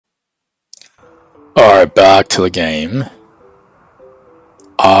Alright, back to the game.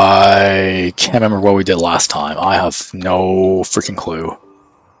 I can't remember what we did last time. I have no freaking clue.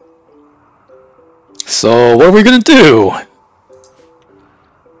 So, what are we gonna do?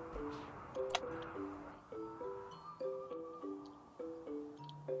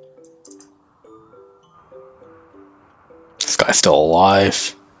 This guy's still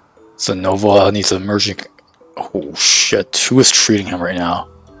alive. So Nova needs emerging. Oh shit, who is treating him right now?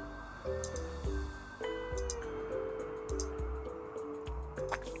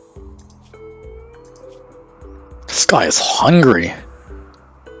 This guy is hungry.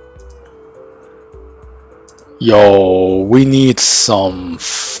 Yo, we need some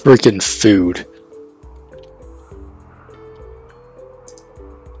freaking food.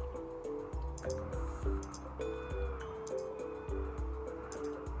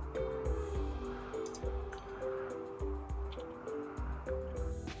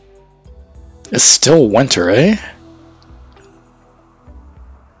 It's still winter, eh?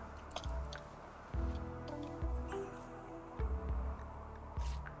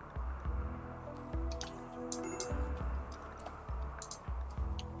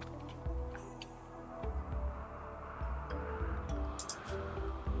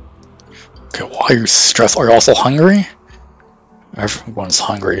 Okay, why are you stressed? Are you also hungry? Everyone's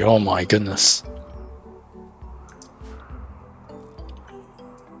hungry, oh my goodness.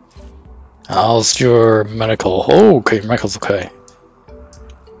 How's your medical? Oh, okay, your medical's okay.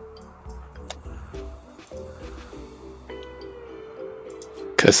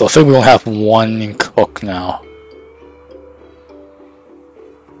 Okay, so I think we only have one cook now.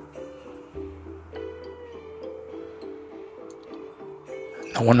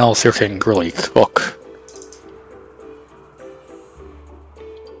 No one else here can really cook.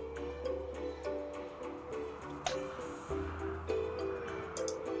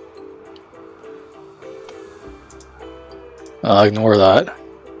 Ignore that.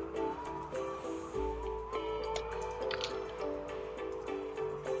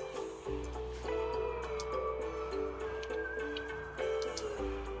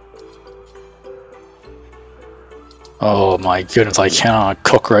 Oh my goodness, I cannot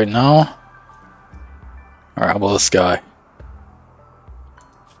cook right now. Alright, how about this guy?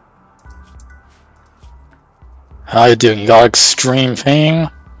 How you doing? You got extreme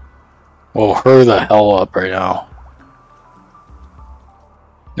pain? Well, hurry the hell up right now.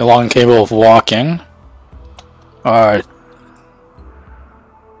 No longer capable of walking. Alright.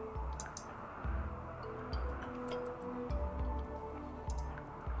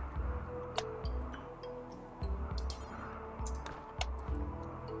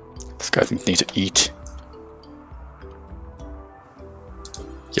 This guy needs to eat.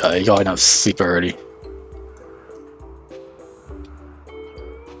 Yeah, you got enough sleep already.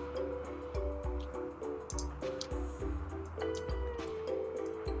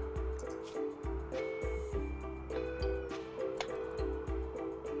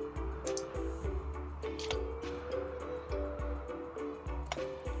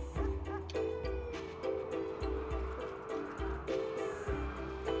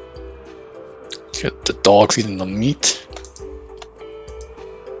 Get the dogs eating the meat.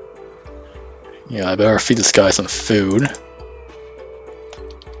 Yeah, I better feed this guy some food.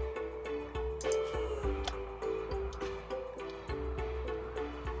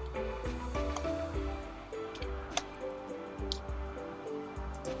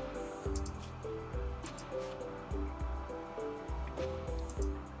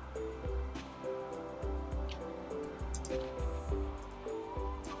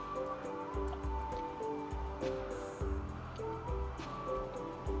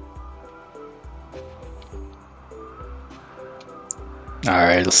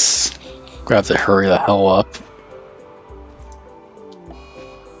 Alright, let's grab to hurry the hell up.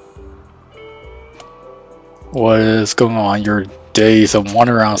 What is going on? Your days of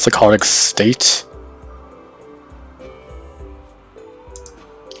wandering around psychotic state?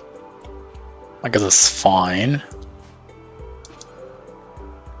 I guess it's fine.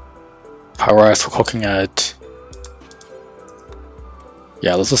 Power ice for cooking at...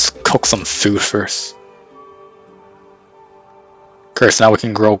 Yeah, let's just cook some food first. Okay, so now we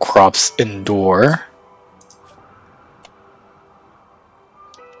can grow crops indoor.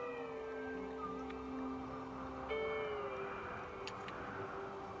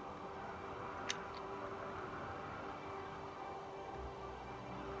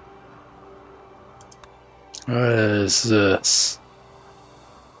 What is this?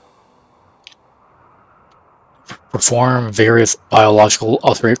 Perform various biological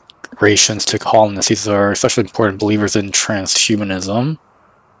alterations to colonists. These are especially important believers in transhumanism.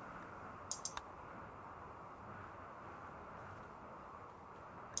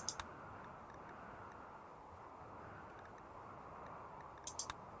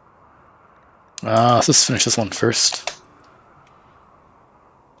 Let's just finish this one first.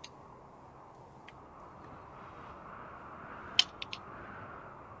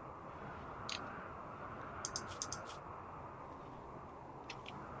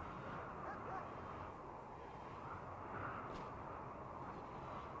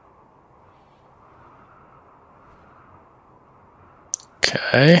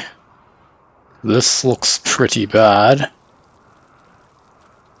 Okay. This looks pretty bad.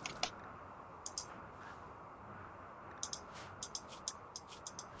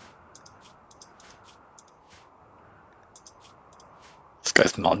 This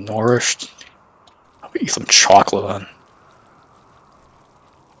guy's malnourished. I'll eat some chocolate then.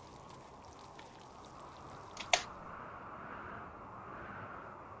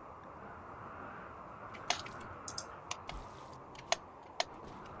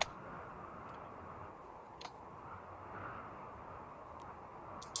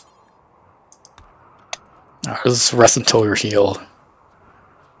 Just rest until you're healed.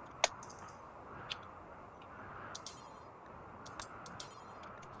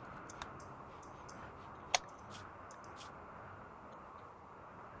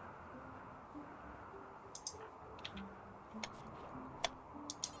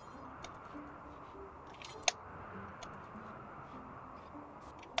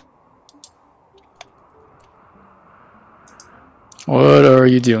 What are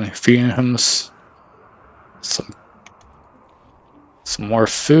you doing? Feeding him some more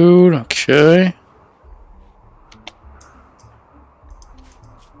food, okay.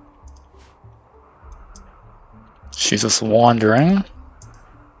 She's just wandering.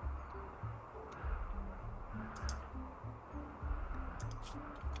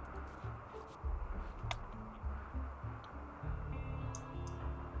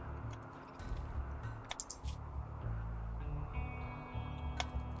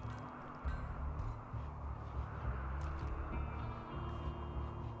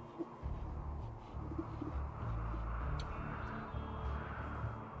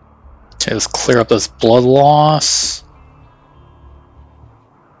 Okay, let's clear up this blood loss.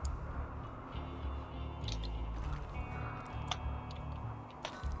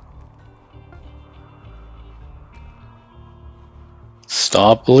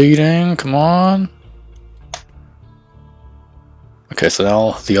 Stop bleeding, come on. Okay, so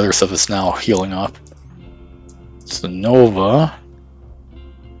now the other stuff is now healing up. So Nova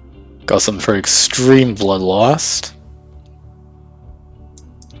got some very extreme blood loss.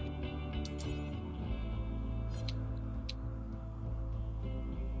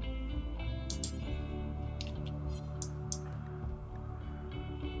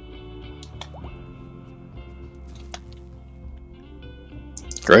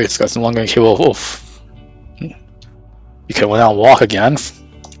 Great, this guy's no longer capable of wolf. You can now walk again.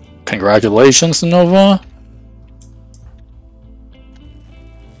 Congratulations, Nova.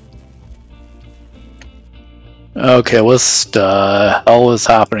 Okay, what the hell is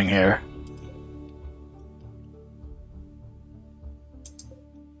happening here?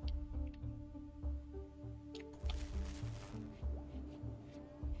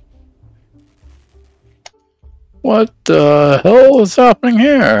 What the hell is happening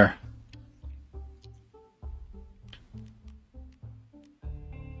here?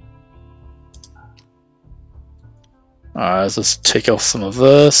 Alright, let's just take off some of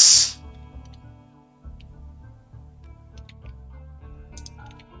this.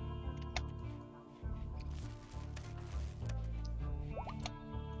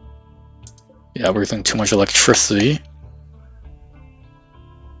 Yeah, we're using too much electricity.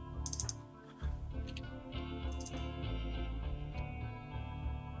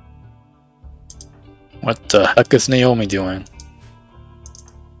 What the heck is Naomi doing?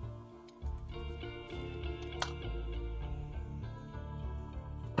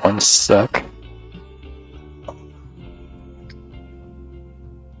 One sec.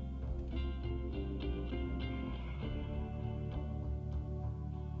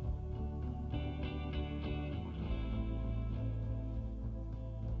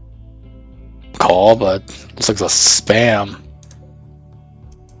 Call, but looks like it's a spam.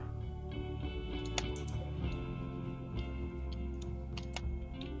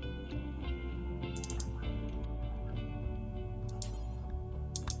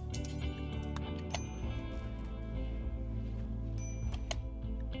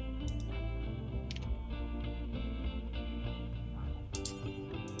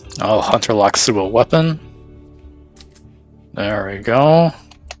 Oh, Hunter locks through a weapon. There we go.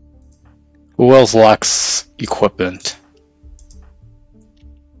 Who else lacks equipment?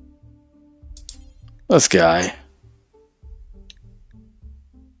 This guy.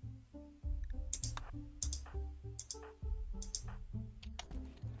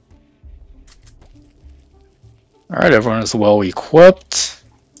 Alright, everyone is well equipped.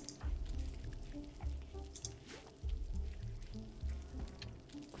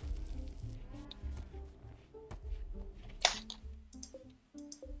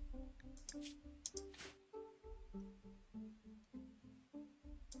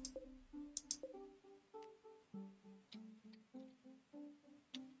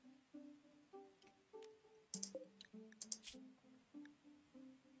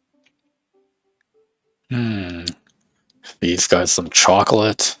 These guys some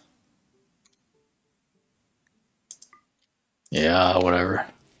chocolate. Yeah, whatever.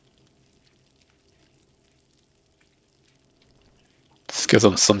 Let's give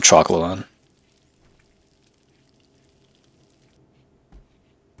them some chocolate then.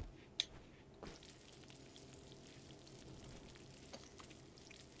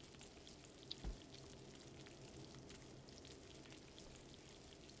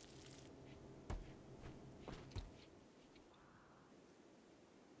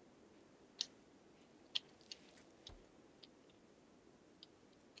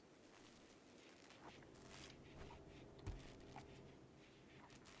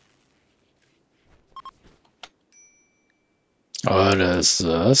 What is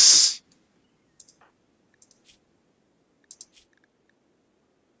this?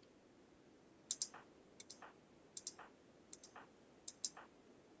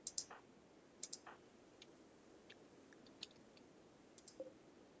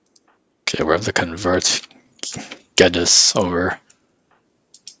 Okay, we have to convert. Get this over.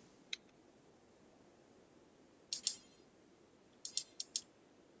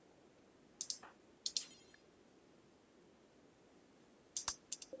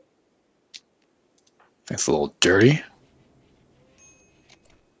 It's a little dirty.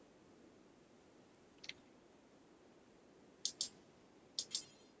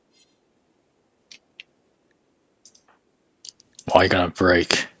 Why are you gonna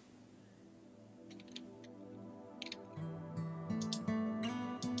break?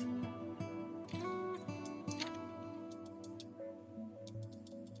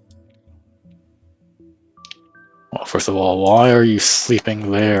 Well, first of all, why are you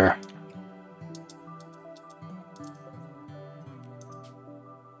sleeping there?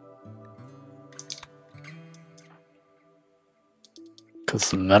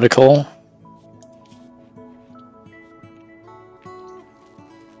 Because medical?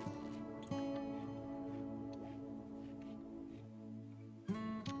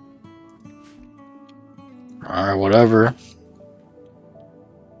 Alright, whatever.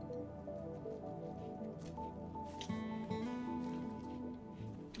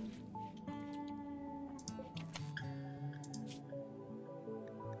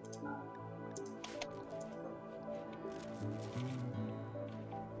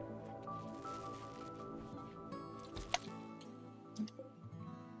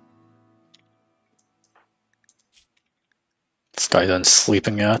 This guy done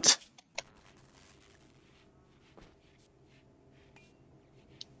sleeping yet?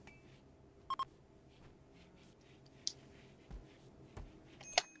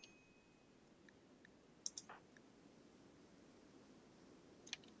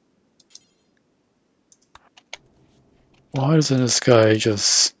 Why doesn't this guy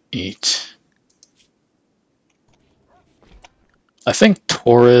just eat? I think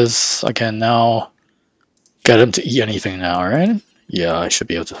Torres, I can now get him to eat anything now, right? Yeah, I should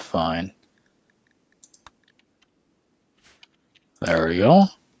be able to find. There we go.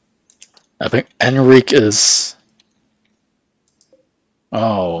 I think Enrique is...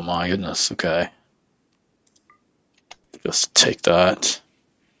 Oh my goodness, okay. Just take that.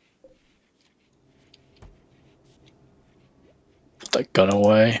 Put that gun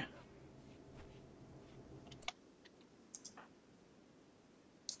away.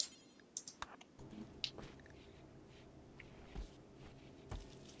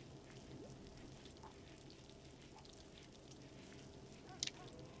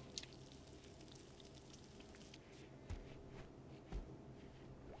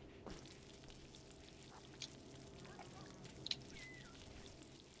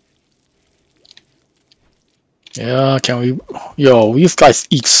 Yeah, can we... Yo, these guys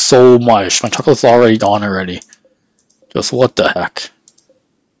eat so much. My chocolate's already gone already. Just what the heck?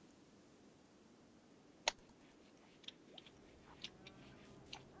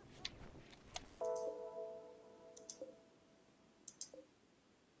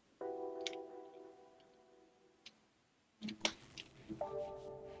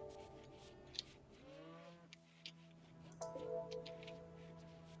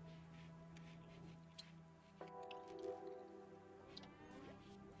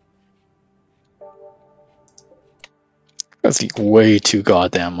 That's way too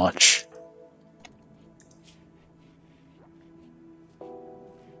goddamn much.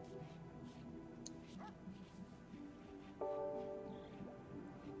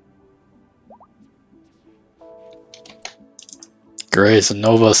 Great, so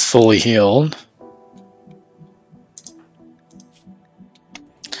Nova's fully healed.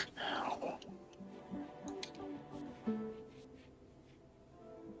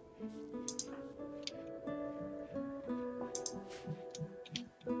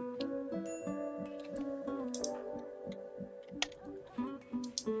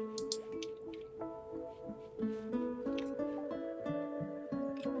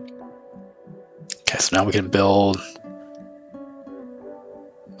 Okay, so now we can build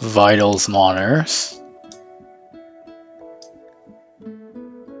Vitals monitors.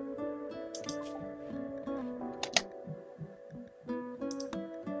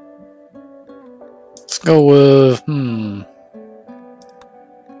 Let's go with,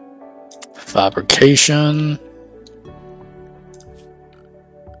 fabrication.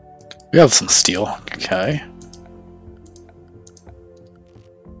 We have some steel, okay.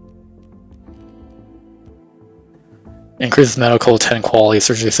 Increases medical 10 quality,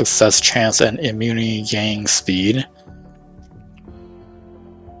 surgery success chance, and immunity gain speed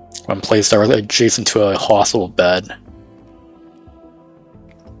when placed directly adjacent to a hospital bed.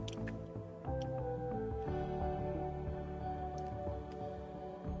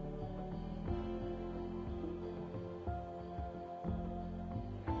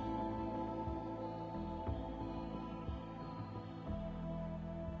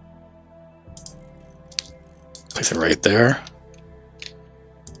 Place it right there.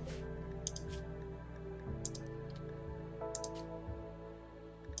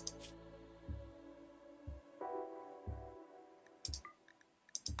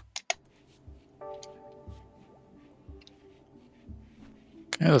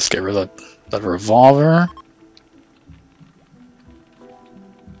 Okay, let's get rid of that revolver.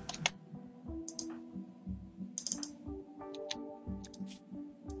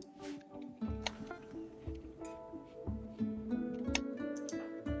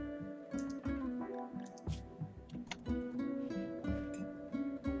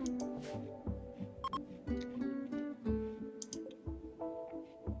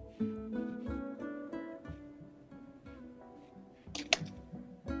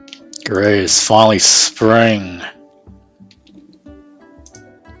 Great, it's finally spring.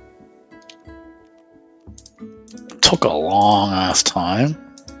 Took a long ass time.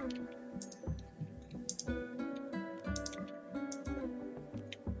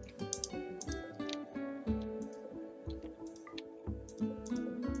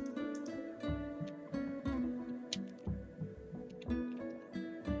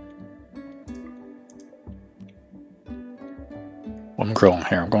 What I'm growing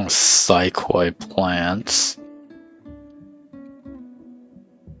here, I'm growing psychoid plants.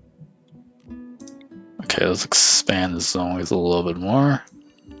 Okay, let's expand the zone a little bit more.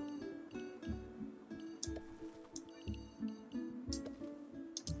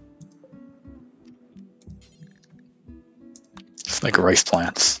 Let's make rice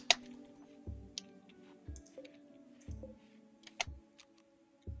plants.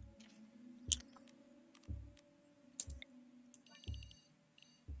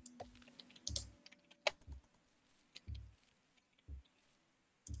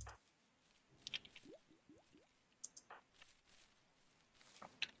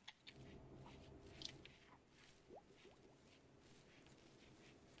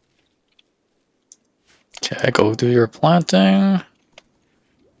 Okay, go do your planting.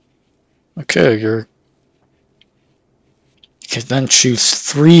 Okay, you can then choose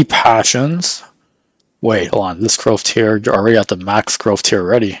 3 passions. Wait, hold on. This growth tier, you're already at the max growth tier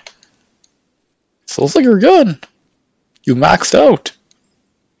already. So it looks like you're good. You maxed out.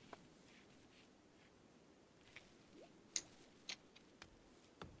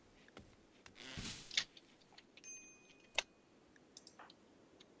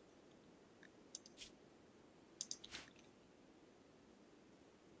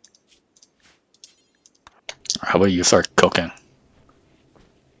 How about you start cooking?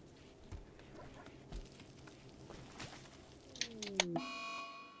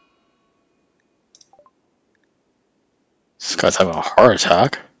 This guy's having a heart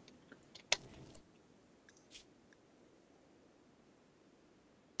attack.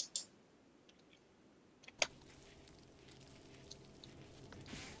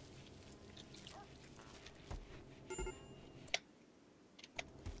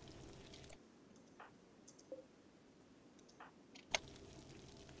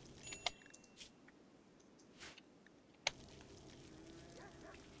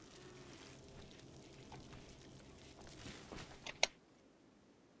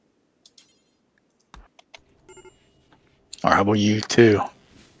 How about you too?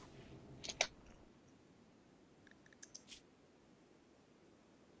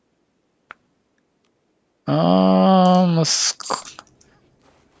 Let's...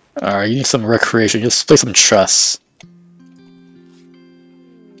 Alright, you need some recreation. Just play some chess.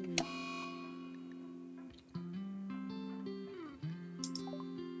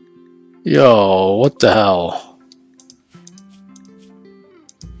 Yo, what the hell?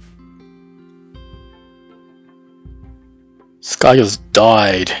 This guy just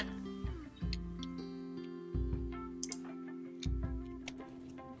died.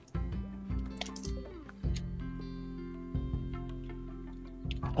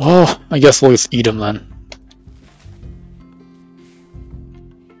 Oh, I guess we'll just eat him then.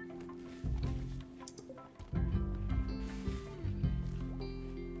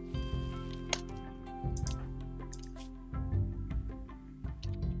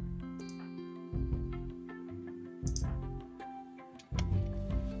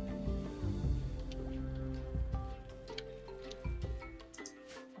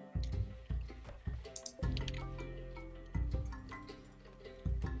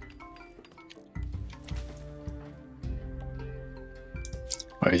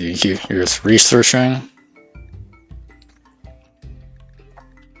 Wait, you're just researching?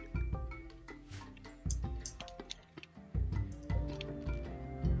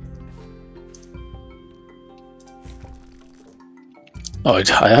 Oh,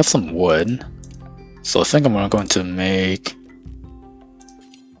 I have some wood, so I think I'm going to make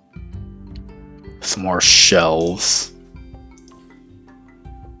some more shelves.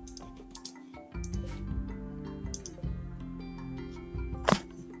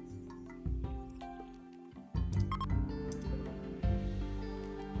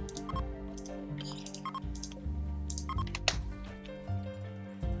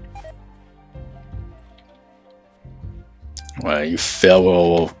 Wait, you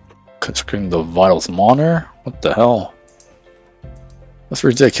fail constructing the Vitals monitor? What the hell? That's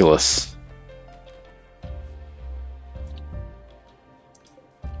ridiculous.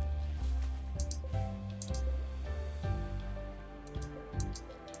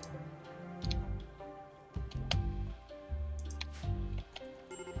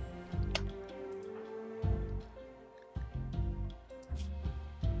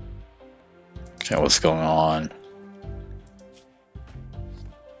 Okay, what's going on?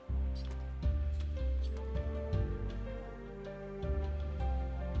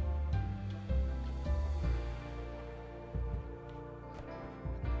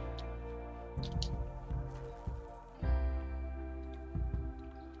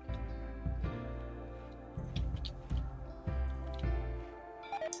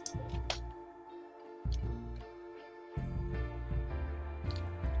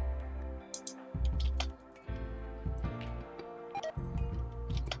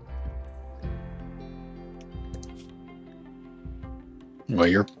 Well,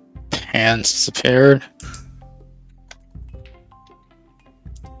 your pants disappeared.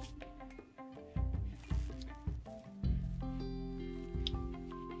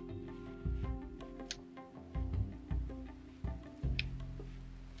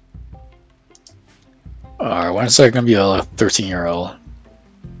 Alright, when is that gonna be a 13-year-old?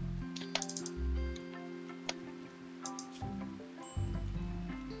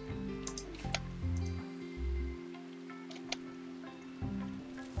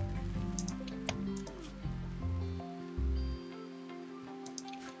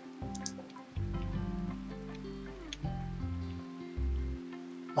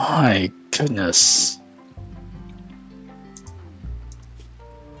 My goodness.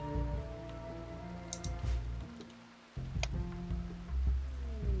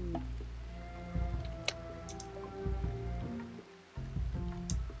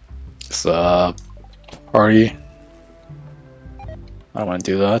 It's a party. I don't want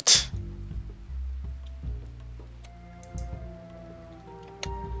to do that.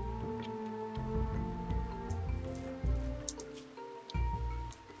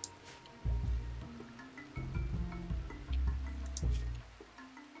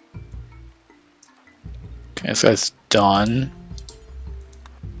 Okay, this guy's done.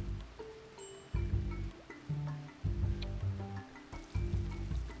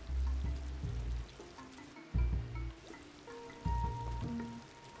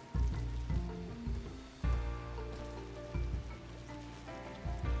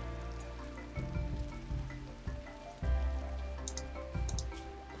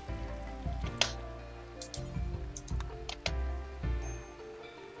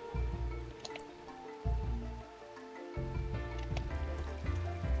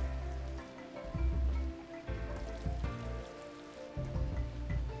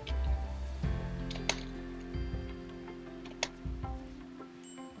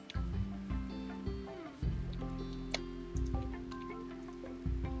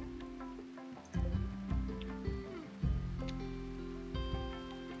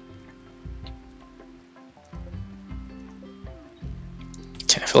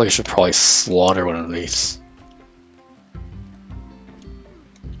 feel like I should probably slaughter one of these.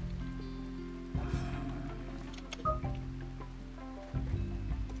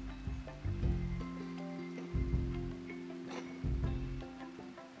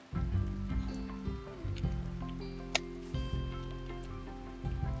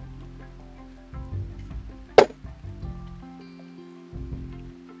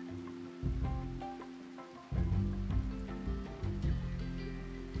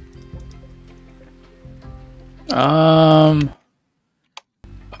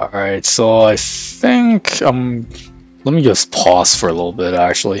 Alright, so I think let me just pause for a little bit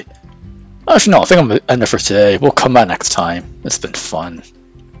actually. Actually no, I think I'm gonna end it for today. We'll come back next time. It's been fun.